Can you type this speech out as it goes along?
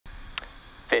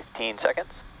15 seconds.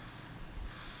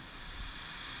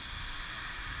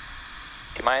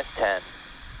 T-minus 10,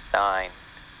 9,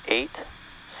 8,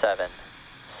 7,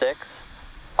 6,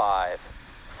 5,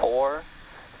 4,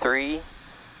 3,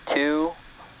 2,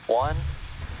 1.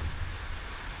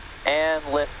 And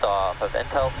liftoff of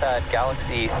Intelsat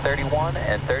Galaxy 31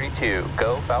 and 32.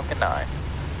 Go Falcon 9.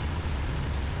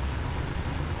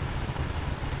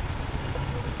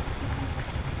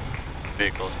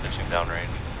 Vehicles pitching downrange.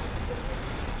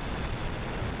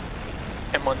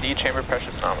 M1D chamber pressure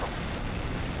nominal.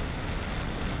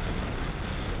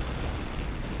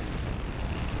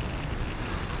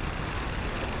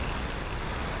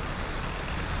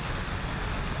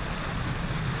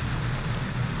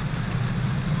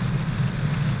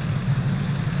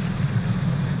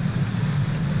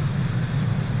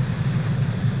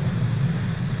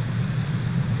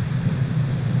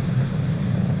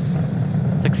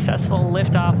 Successful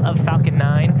liftoff of Falcon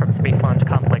 9 from Space Launch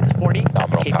Complex 40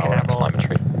 at the Cape Canaveral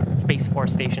Space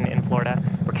Force Station in Florida.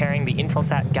 We're carrying the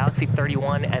Intelsat Galaxy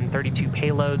 31 and 32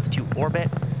 payloads to orbit.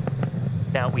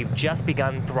 Now, we've just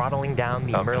begun throttling down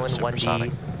the Merlin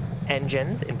 1D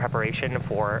engines in preparation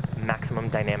for maximum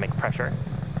dynamic pressure.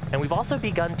 And we've also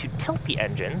begun to tilt the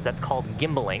engines. That's called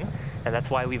gimbaling, and that's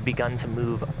why we've begun to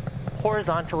move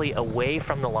horizontally away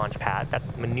from the launch pad.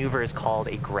 That maneuver is called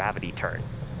a gravity turn.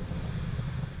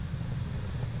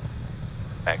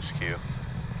 Max Q.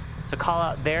 So call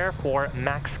out there for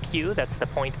max Q. That's the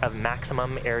point of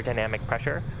maximum aerodynamic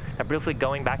pressure. Now, briefly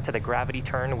going back to the gravity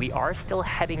turn, we are still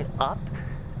heading up.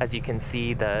 As you can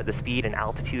see, the speed and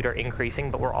altitude are increasing,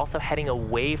 but we're also heading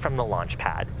away from the launch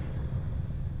pad.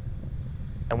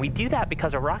 And we do that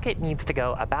because a rocket needs to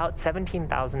go about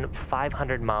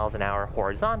 17,500 miles an hour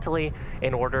horizontally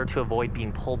in order to avoid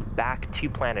being pulled back to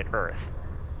planet Earth.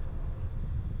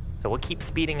 So we'll keep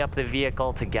speeding up the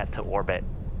vehicle to get to orbit.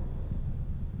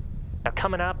 Now,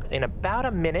 coming up in about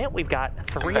a minute, we've got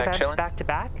 3 events back to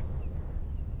back.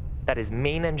 That is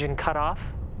main engine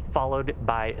cutoff, followed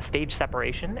by stage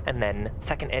separation, and then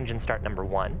second engine start number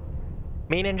 1.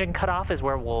 Main engine cutoff is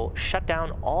where we'll shut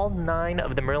down all 9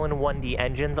 of the Merlin 1D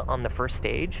engines on the first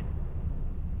stage.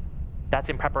 That's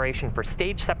in preparation for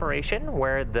stage separation,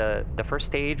 where the first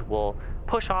stage will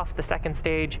push off the second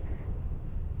stage,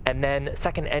 and then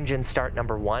second engine start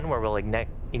number 1, where we'll ignite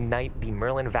the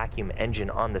Merlin vacuum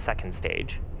engine on the second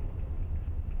stage.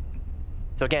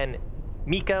 So again,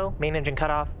 MECO, main engine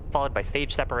cutoff, followed by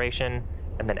stage separation,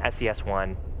 and then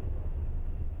SES-1.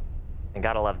 And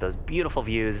gotta love those beautiful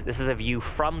views. This is a view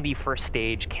from the first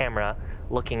stage camera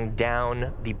looking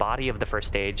down the body of the first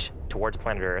stage towards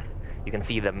planet Earth. You can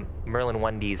see the Merlin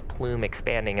 1D's plume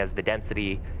expanding as the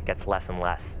density gets less and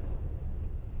less.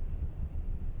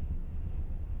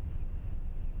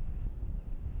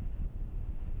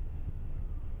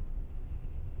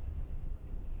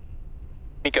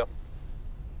 MECO.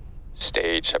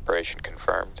 Stage separation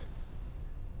confirmed.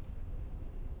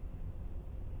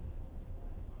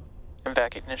 And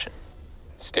vac ignition.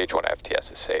 Stage 1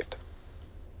 FTS is saved.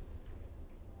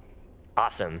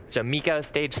 Awesome. So MECO,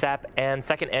 stage sep, and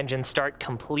second engine start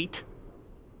complete.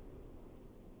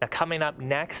 Now, coming up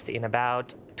next in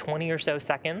about 20 or so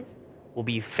seconds will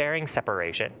be fairing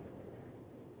separation.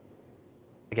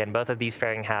 Again, both of these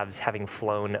fairing halves having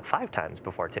flown 5 times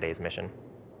before today's mission.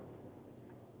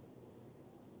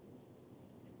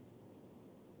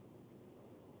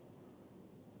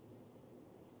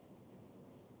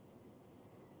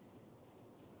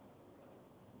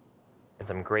 And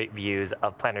some great views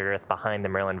of planet Earth behind the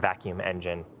Merlin vacuum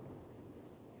engine.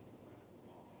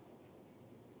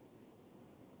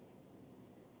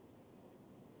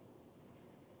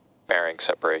 Fairing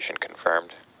separation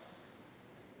confirmed.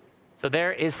 So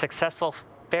there is successful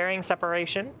fairing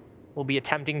separation. We'll be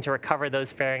attempting to recover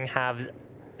those fairing halves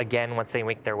again once they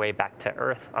make their way back to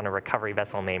Earth on a recovery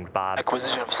vessel named Bob.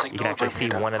 Acquisition of signal. You can actually see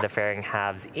one of the fairing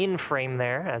halves in frame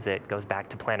there as it goes back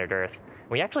to planet Earth.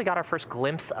 We actually got our first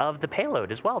glimpse of the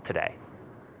payload as well today.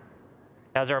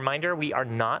 As a reminder, we are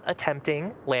not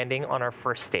attempting landing on our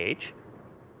first stage.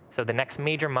 So the next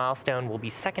major milestone will be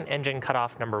second engine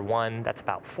cutoff number 1. That's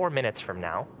about 4 minutes from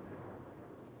now.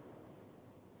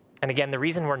 And again, the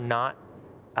reason we're not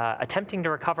attempting to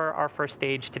recover our first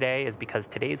stage today is because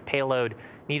today's payload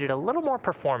needed a little more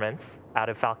performance out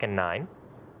of Falcon 9.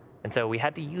 And so we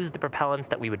had to use the propellants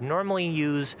that we would normally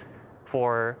use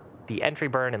for the entry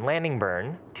burn and landing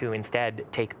burn to instead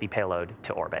take the payload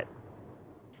to orbit.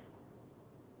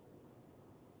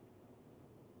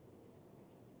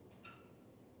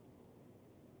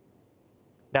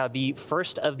 Now, the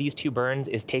first of these 2 burns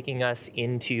is taking us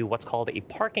into what's called a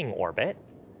parking orbit.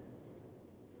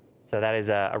 So that is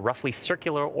a roughly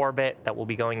circular orbit that we'll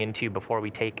be going into before we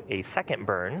take a second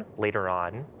burn later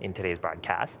on in today's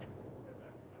broadcast.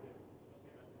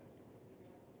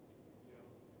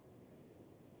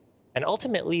 And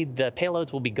ultimately, the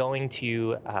payloads will be going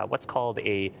to what's called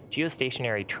a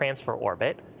geostationary transfer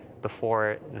orbit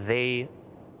before they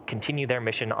continue their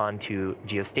mission onto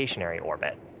geostationary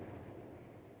orbit.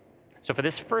 So for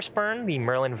this first burn, the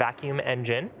Merlin vacuum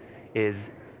engine is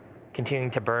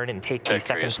continuing to burn and take the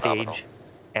second stage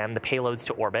and the payloads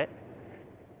to orbit.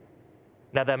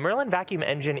 Now, the Merlin vacuum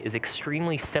engine is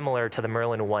extremely similar to the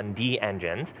Merlin 1D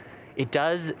engines. It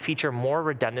does feature more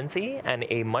redundancy and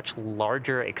a much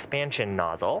larger expansion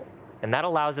nozzle, and that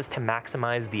allows us to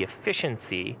maximize the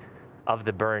efficiency of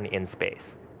the burn in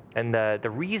space. And the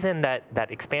reason that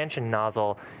that expansion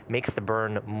nozzle makes the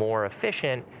burn more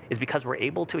efficient is because we're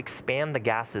able to expand the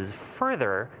gases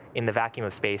further in the vacuum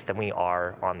of space than we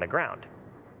are on the ground.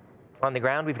 On the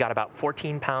ground, we've got about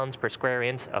 14 pounds per square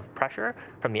inch of pressure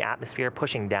from the atmosphere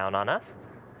pushing down on us.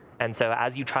 And so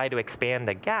as you try to expand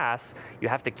a gas, you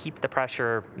have to keep the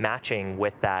pressure matching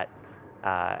with that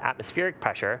atmospheric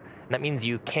pressure. And that means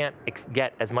you can't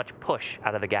get as much push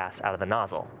out of the gas out of the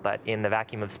nozzle. But in the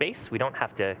vacuum of space, we don't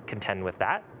have to contend with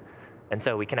that. And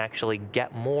so we can actually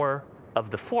get more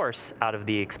of the force out of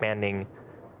the expanding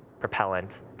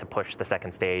propellant to push the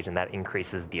second stage, and that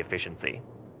increases the efficiency.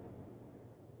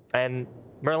 And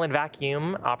Merlin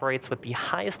Vacuum operates with the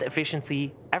highest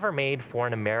efficiency ever made for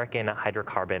an American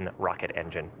hydrocarbon rocket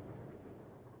engine.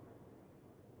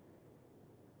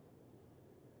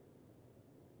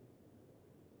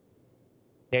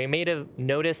 Now, you may have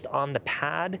noticed on the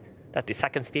pad that the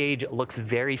second stage looks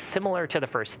very similar to the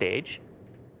first stage.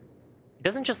 It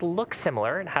doesn't just look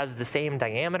similar, it has the same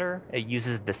diameter, it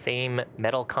uses the same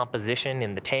metal composition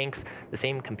in the tanks, the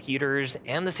same computers,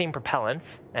 and the same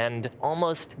propellants, and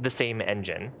almost the same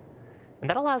engine. And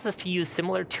that allows us to use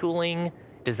similar tooling,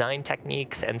 design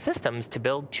techniques, and systems to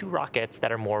build two rockets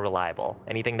that are more reliable.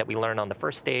 Anything that we learn on the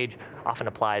first stage often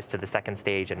applies to the second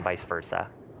stage and vice versa.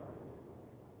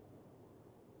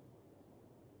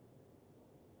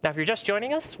 Now, if you're just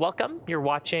joining us, welcome. You're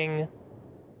watching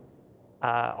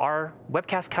our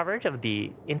webcast coverage of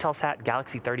the Intelsat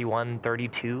Galaxy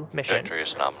 31-32 mission. Trajectory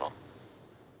is nominal.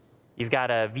 You've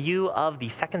got a view of the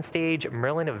second stage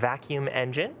Merlin vacuum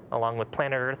engine, along with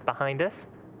planet Earth behind us.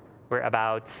 We're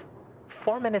about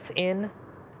 4 minutes in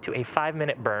to a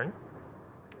 5-minute burn.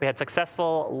 We had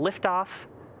successful liftoff,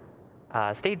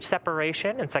 stage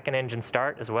separation, and second engine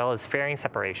start, as well as fairing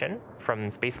separation from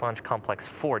Space Launch Complex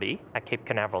 40 at Cape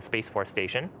Canaveral Space Force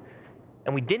Station.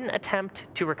 And we didn't attempt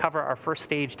to recover our first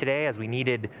stage today, as we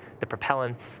needed the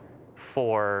propellants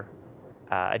for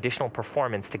additional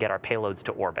performance to get our payloads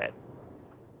to orbit.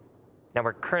 Now,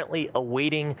 we're currently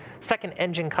awaiting second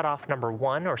engine cutoff number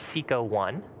 1, or SECO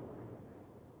 1.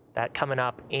 That coming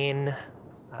up in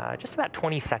just about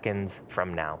 20 seconds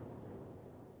from now.